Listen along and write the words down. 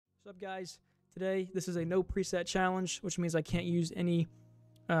What's up, guys? Today, this is a no preset challenge, which means I can't use any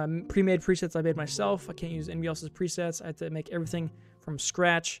pre-made presets I made myself. I can't use anybody else's presets. I have to make everything from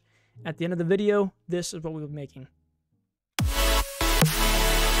scratch. At the end of the video, this is what we'll be making.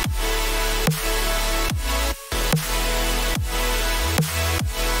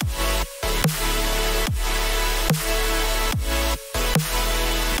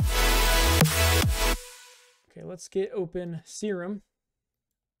 Okay, let's get open Serum.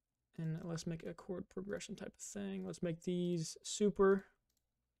 And let's make a chord progression type of thing. Let's make these super.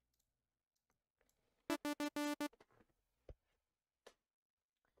 I'm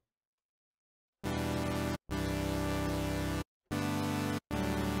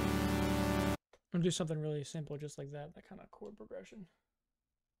gonna do something really simple, just like that kind of chord progression.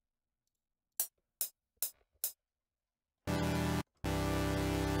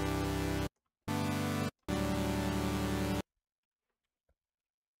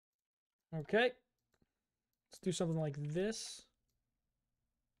 Okay, let's do something like this.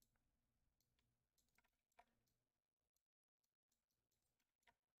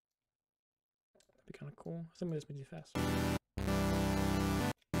 That'd be kind of cool. I think this may be too fast.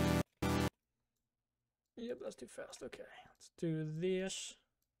 Yep, that's too fast. Okay, let's do this.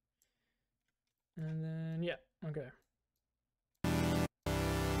 And then, yeah, okay.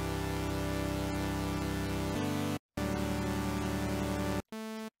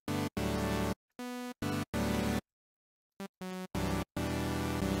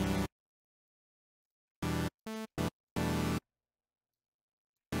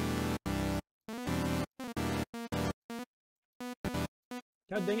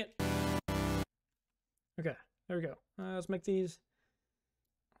 God dang it. Okay, there we go. Let's make these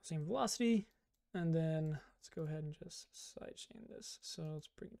same velocity, and then let's go ahead and just sidechain this. So let's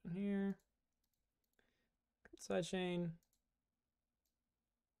bring it in here. Sidechain.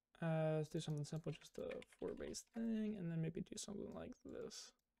 Let's do something simple, just a 4-base thing, and then maybe do something like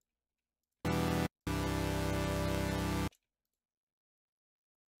this.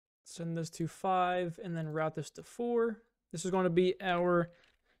 Send this to 5, and then route this to 4. This is going to be our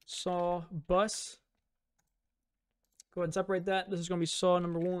saw bus. Go ahead and separate that. This is going to be saw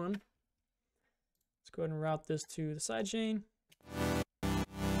number 1. Let's go ahead and route this to the sidechain.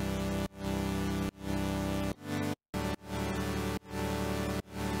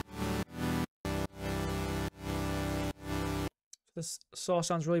 This saw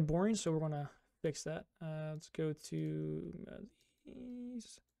sounds really boring, so we're going to fix that. Let's go to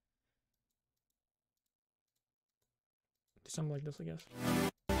these. Do something like this, I guess.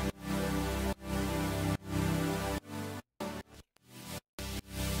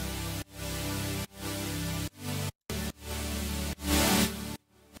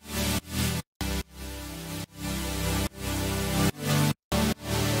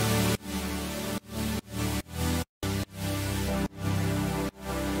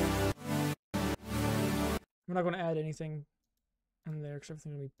 We're not going to add anything in there because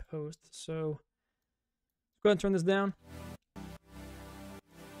everything's going to be post. So let's go ahead and turn this down.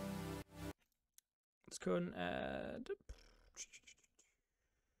 Let's go ahead and add.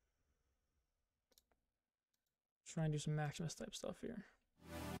 Try and do some Maximus type stuff here.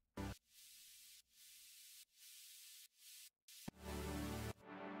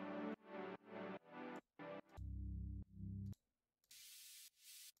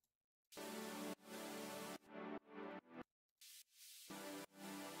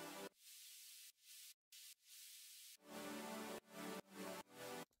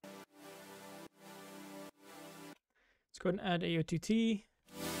 Let's go ahead and add AOTT.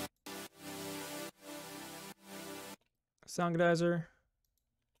 Soundgodizer.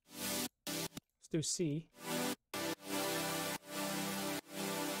 Let's do C.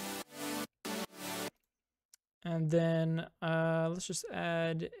 And then let's just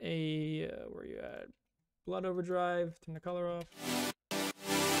add a, where you at? Blood overdrive, turn the color off.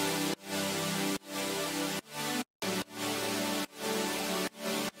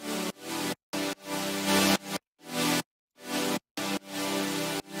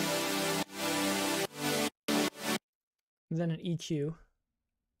 And then an EQ.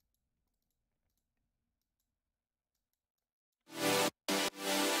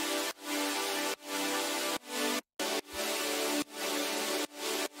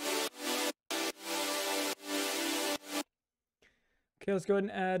 Okay, let's go ahead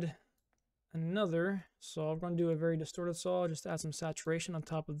and add another saw. We're going to do a very distorted saw, just to add some saturation on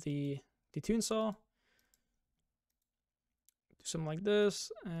top of the detune saw. Do something like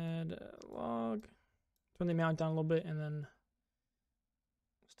this, add a log. Turn the amount down a little bit, and then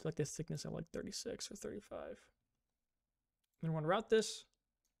select this thickness at like 36 or 35. Then we're going to route this.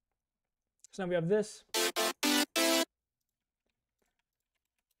 So now we have this.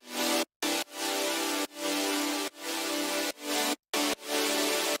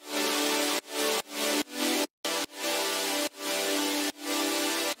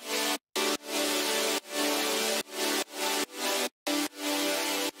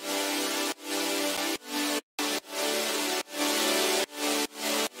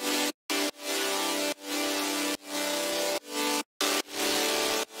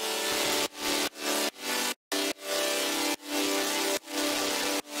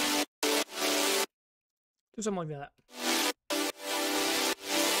 Do something like that.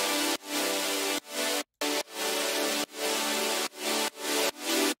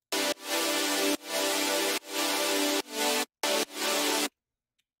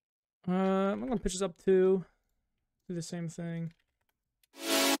 I'm gonna pitch this up too. Do the same thing.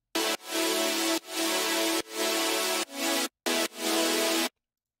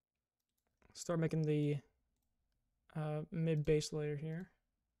 Start making the mid bass layer here.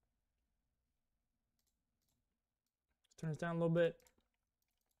 Turn this down a little bit.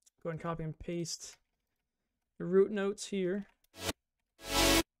 Go ahead and copy and paste the root notes here.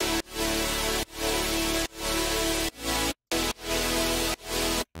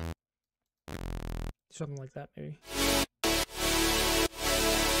 Something like that, maybe.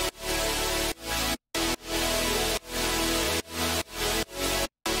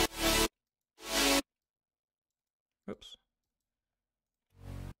 Oops.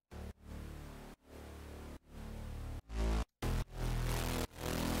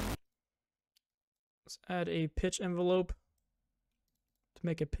 Let's add a pitch envelope to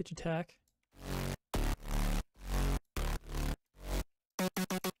make a pitch attack.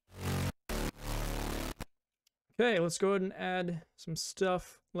 Okay, let's go ahead and add some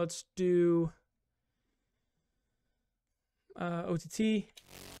stuff. Let's do OTT.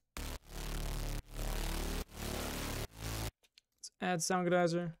 Let's add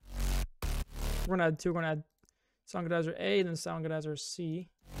Soundgodizer. We're gonna add two. We're gonna add Soundgodizer A and then Soundgodizer C.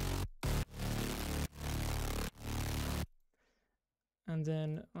 And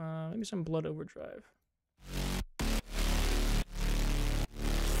then maybe some Blood Overdrive.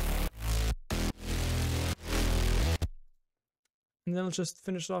 And then let's just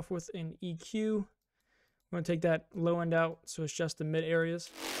finish off with an EQ. I'm going to take that low end out so it's just the mid areas.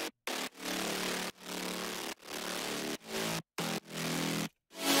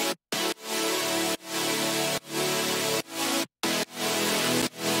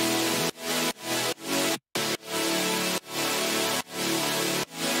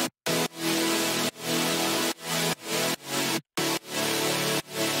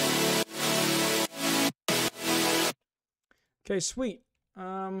 Okay, sweet.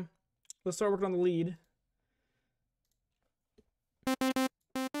 Let's start working on the lead. Go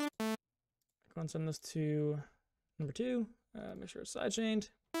and send this to number 2. Make sure it's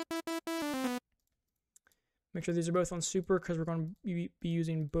sidechained. Make sure these are both on super because we're going to be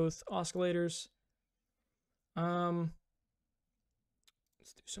using both oscillators. Let's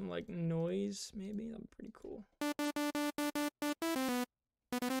do some like noise, maybe. That'd be pretty cool.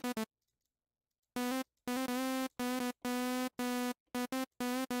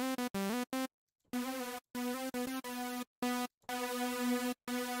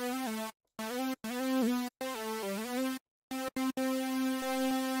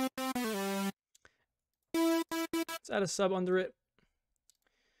 Let's add a sub under it.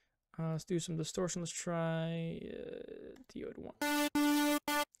 Let's do some distortion. Let's try diode 1.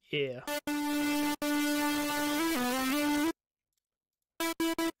 Yeah.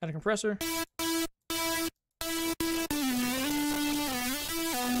 Add a compressor.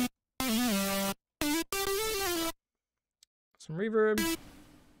 Some reverb.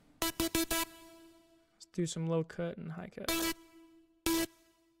 Let's do some low cut and high cut.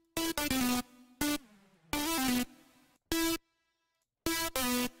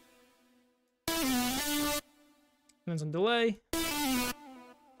 And then some delay.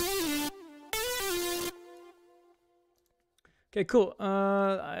 Okay, cool.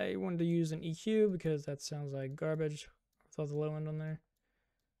 I wanted to use an EQ because that sounds like garbage without the low end on there.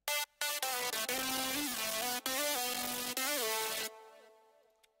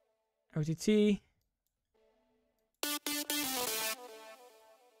 OTT.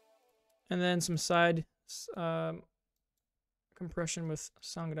 And then some side compression with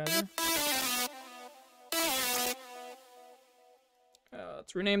Soundgodizer.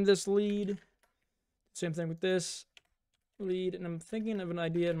 Let's rename this lead. Same thing with this lead, and I'm thinking of an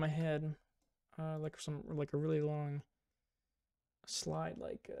idea in my head, like a really long slide.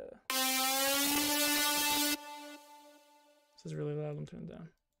 Like this is really loud. I'm turning it down.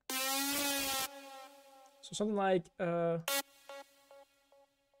 So something like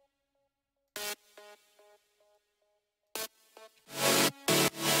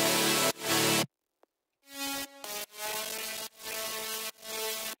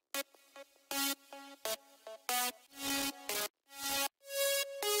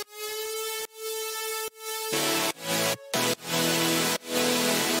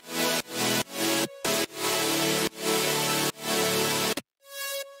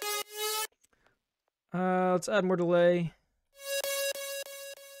let's add more delay.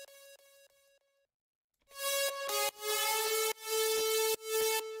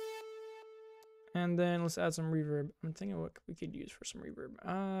 And then let's add some reverb. I'm thinking what we could use for some reverb. Should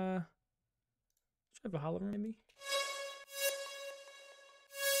I have a hollow maybe?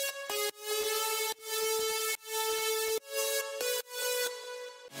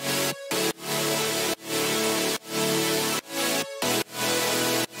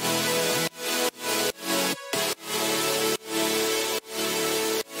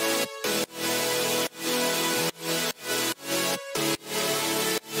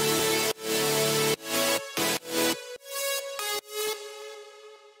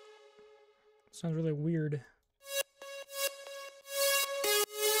 Sounds really weird.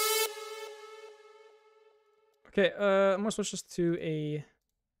 Okay, I'm gonna switch this to a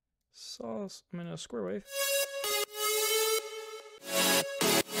a square wave.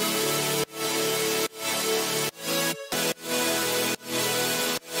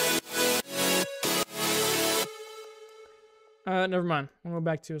 Never mind. We'll go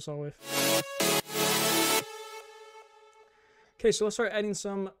back to a saw wave. Okay, so let's start adding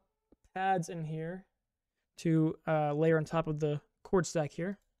some pads in here to layer on top of the chord stack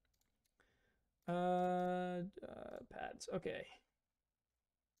here. Pads, okay.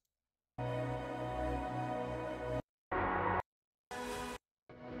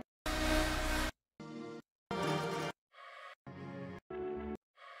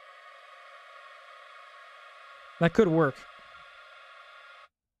 That could work.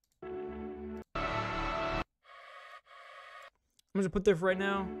 I'm gonna put there for right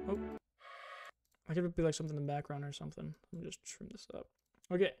now. Oh, I could be like something in the background or something. Let me just trim this up.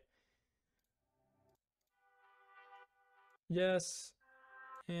 Okay. Yes.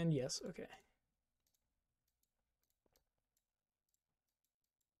 And yes. Okay.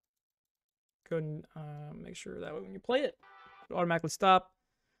 Go ahead and make sure that way when you play it, it'll automatically stop.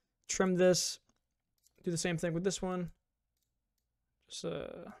 Trim this. Do the same thing with this one. Just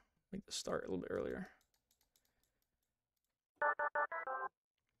make this start a little bit earlier.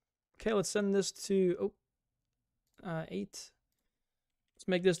 Okay, let's send this to 8. Let's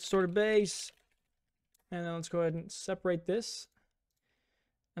make this distorted bass. And then let's go ahead and separate this.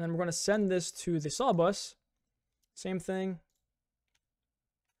 And then we're going to send this to the saw bus. Same thing.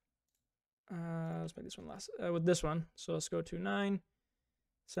 Let's make this one last with this one. So let's go to 9.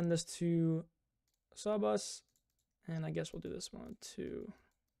 Send this to saw bus. And I guess we'll do this one too.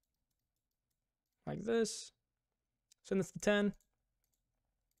 Like this. Send this to 10.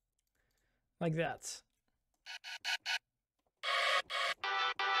 Like that.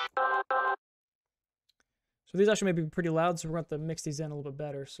 So these actually may be pretty loud, so we're going to have to mix these in a little bit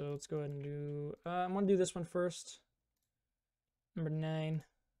better. So let's go ahead and do, I'm going to do this one first. Number 9.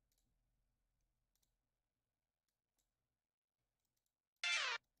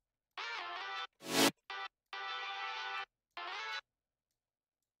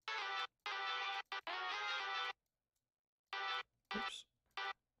 Oops.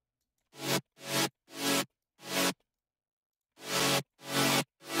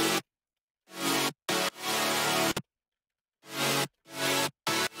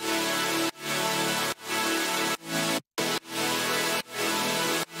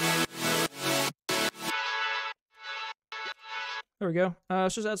 There we go.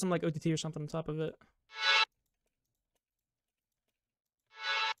 Let's just add some like OTT or something on top of it.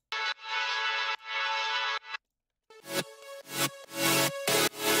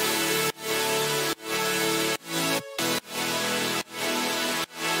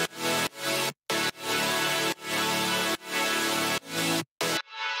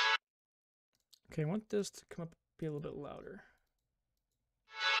 Okay, I want this to come up, be a little bit louder.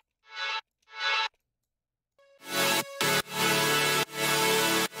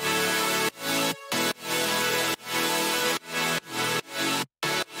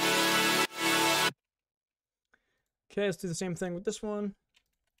 Okay, let's do the same thing with this one.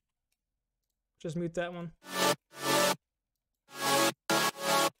 Just mute that one.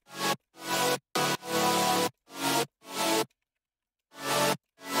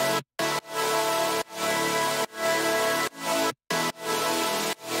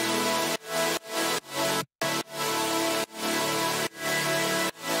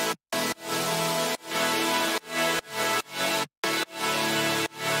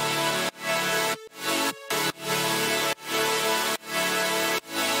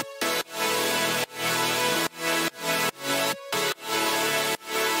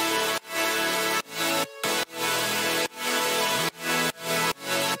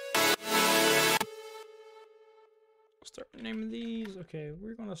 Okay,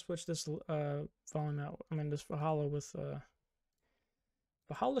 we're gonna switch this volume out. I mean, this Valhalla with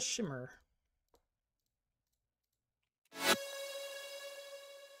Valhalla Shimmer.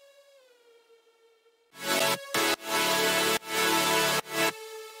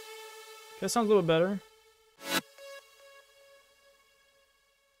 That sounds a little better.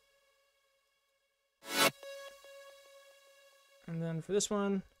 And then for this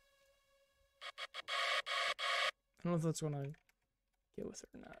one, I don't know if that's gonna get with it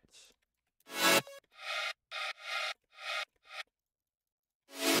or not.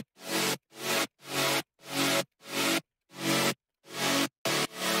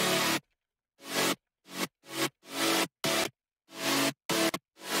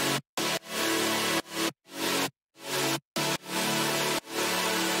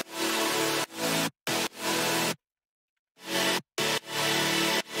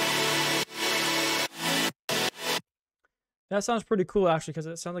 That sounds pretty cool, actually, because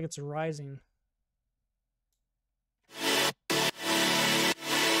it sounds like it's rising.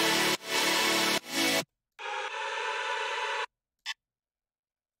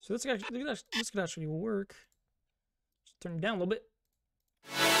 So this could actually work. Just turn it down a little bit.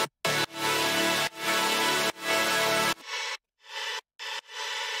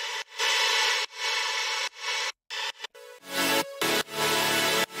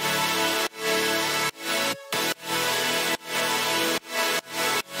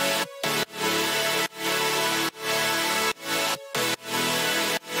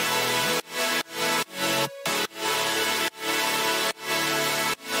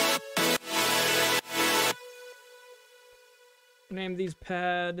 Name these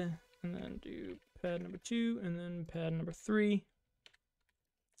pad, and then do pad number 2, and then pad number 3.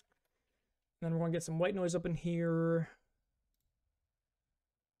 Then we're going to get some white noise up in here.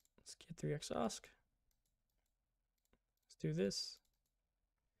 Let's get 3 exhaust. Let's do this.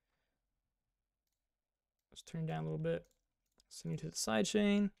 Let's turn down a little bit. Send you to the side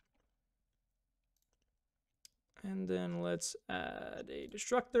chain. And then let's add a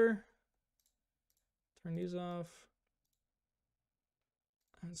destructor. Turn these off.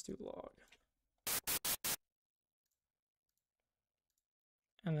 Let's do log.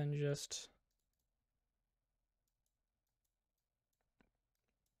 And then just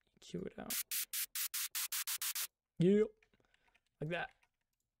EQ it out. Yep. Like that.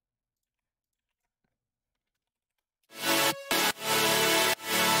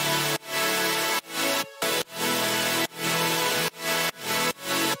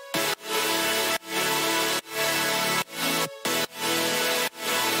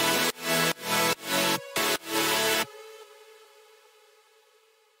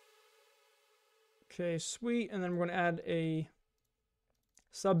 Okay, sweet. And then we're going to add a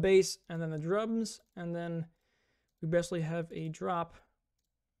sub bass and then the drums, and then we basically have a drop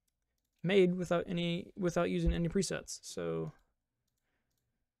made without using any presets. So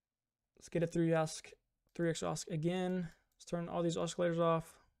let's get a 3 exhaust again. Let's turn all these oscillators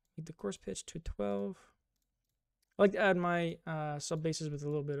off. Make the coarse pitch to 12. I like to add my sub basses with a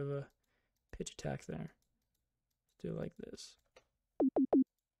little bit of a pitch attack there. Let's do it like this.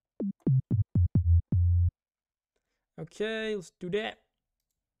 Okay, let's do that.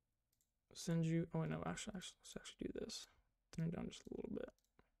 Send you. Oh no, actually, let's actually do this. Turn it down just a little bit.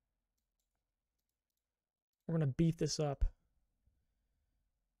 We're gonna beat this up.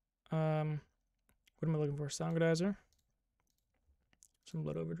 What am I looking for? Soundgodizer. Some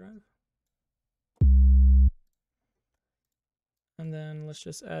blood overdrive. And then let's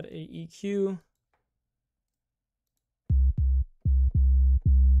just add a EQ.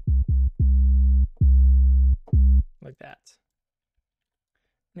 Like that.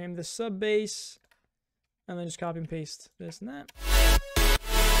 Name the sub bass, and then just copy and paste this and that. I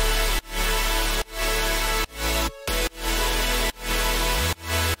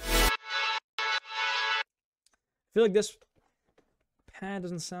feel like this pad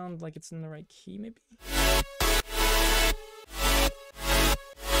doesn't sound like it's in the right key, maybe.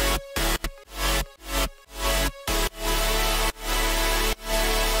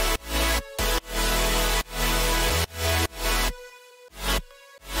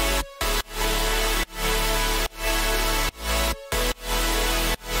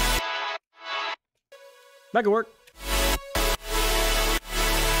 That could work.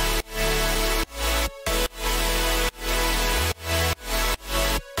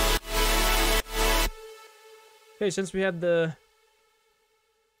 Okay, since we have the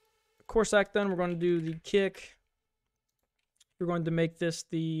core sack done, we're going to do the kick. We're going to make this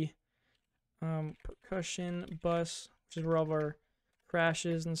the percussion bus, which is where all of our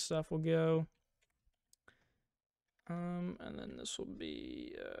crashes and stuff will go. And then this will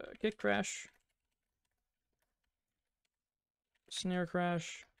be kick crash, snare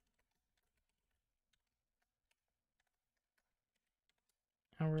crash,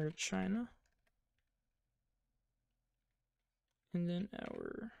 our China, and then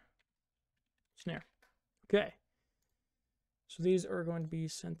our snare. Okay. So these are going to be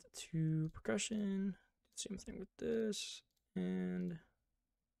sent to percussion. Same thing with this and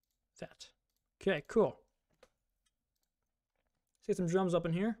that. Okay, cool. Let's get some drums up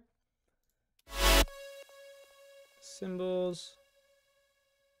in here. Cymbals.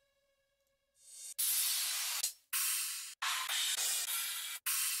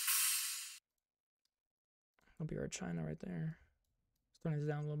 That'll be our China right there. Let's turn this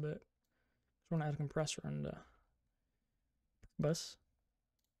down a little bit. Just want to add a compressor and bus.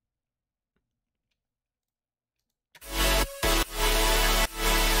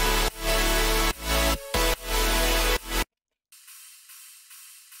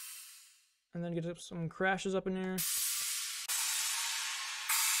 And then get some crashes up in here.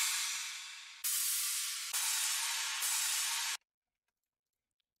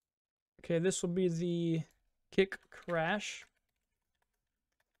 Okay, this will be the kick crash.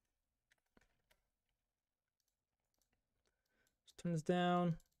 Let's turn this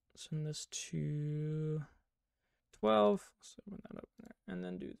down. Send this to 12. So open that up there. And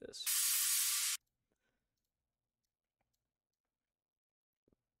then do this.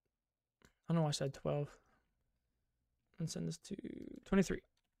 I don't know why I said 12. And send this to 23.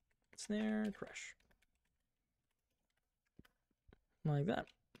 Snare, crash. Like that.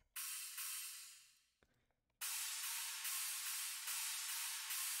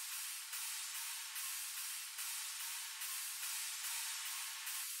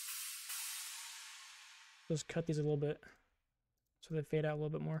 Just cut these a little bit so they fade out a little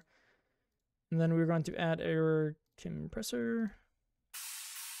bit more. And then we're going to add our compressor.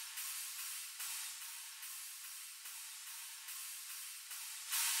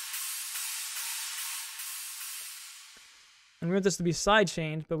 And we want this to be side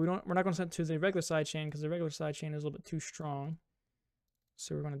chained, but we're not going to send it to the regular side chain because the regular side chain is a little bit too strong.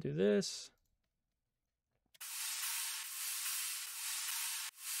 So we're going to do this.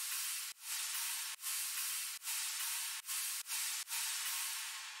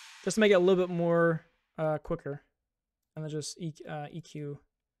 Just to make it a little bit more quicker. And then just EQ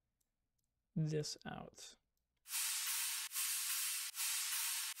this out.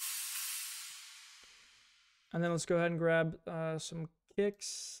 And then let's go ahead and grab some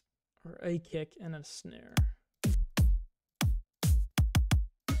kicks, or a kick and a snare.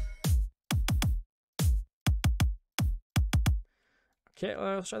 Okay,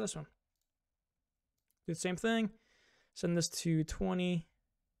 let's try this one. Do the same thing. Send this to 20.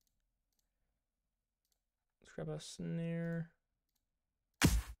 Let's grab a snare. I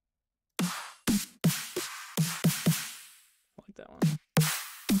like that one.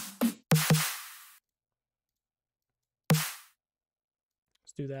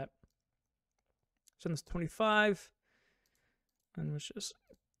 Let's do that. Send this to 25. And let's just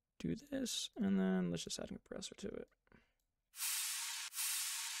do this. And then let's just add a compressor to it.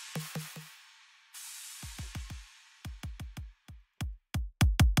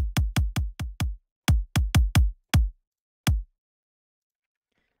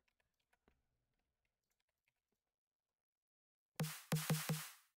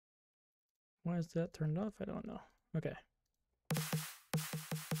 Why is that turned off? I don't know. Okay.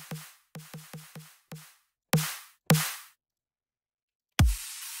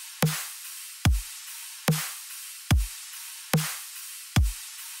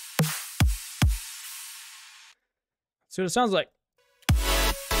 See what it sounds like.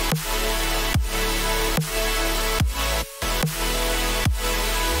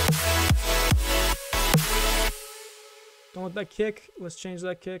 Don't want that kick. Let's change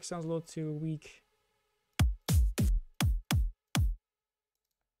that kick. Sounds a little too weak.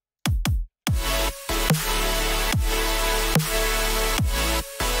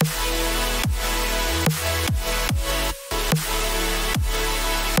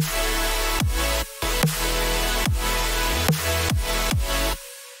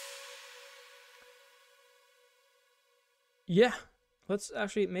 Yeah, let's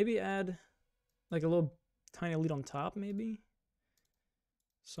actually maybe add like a little tiny lead on top, maybe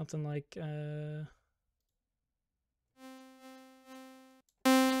something like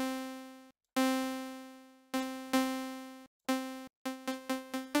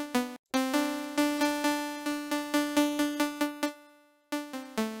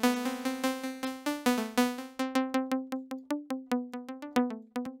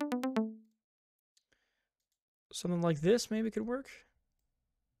Something like this maybe could work.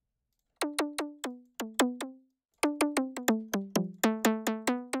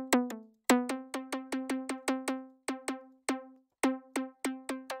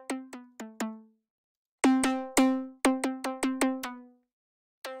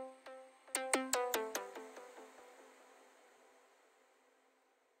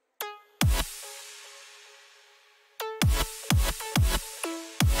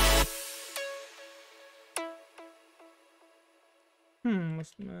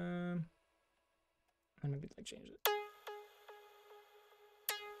 Let's maybe like change it.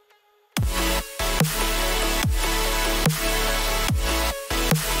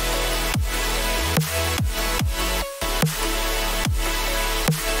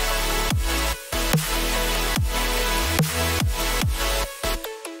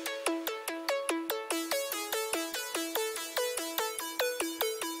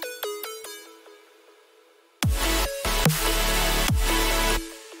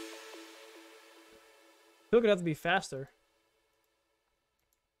 I feel like it'd have to be faster.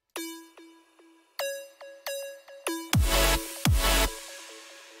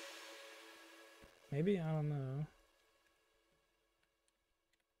 Maybe? I don't know.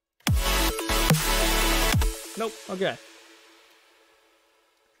 Nope. Okay.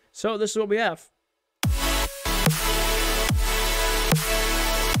 So this is what we have.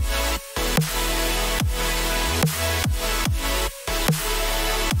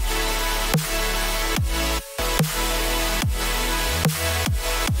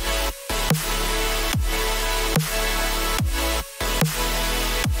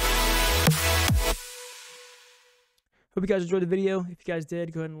 Hope you guys enjoyed the video. If you guys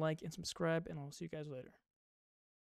did, go ahead and like and subscribe, and I'll see you guys later.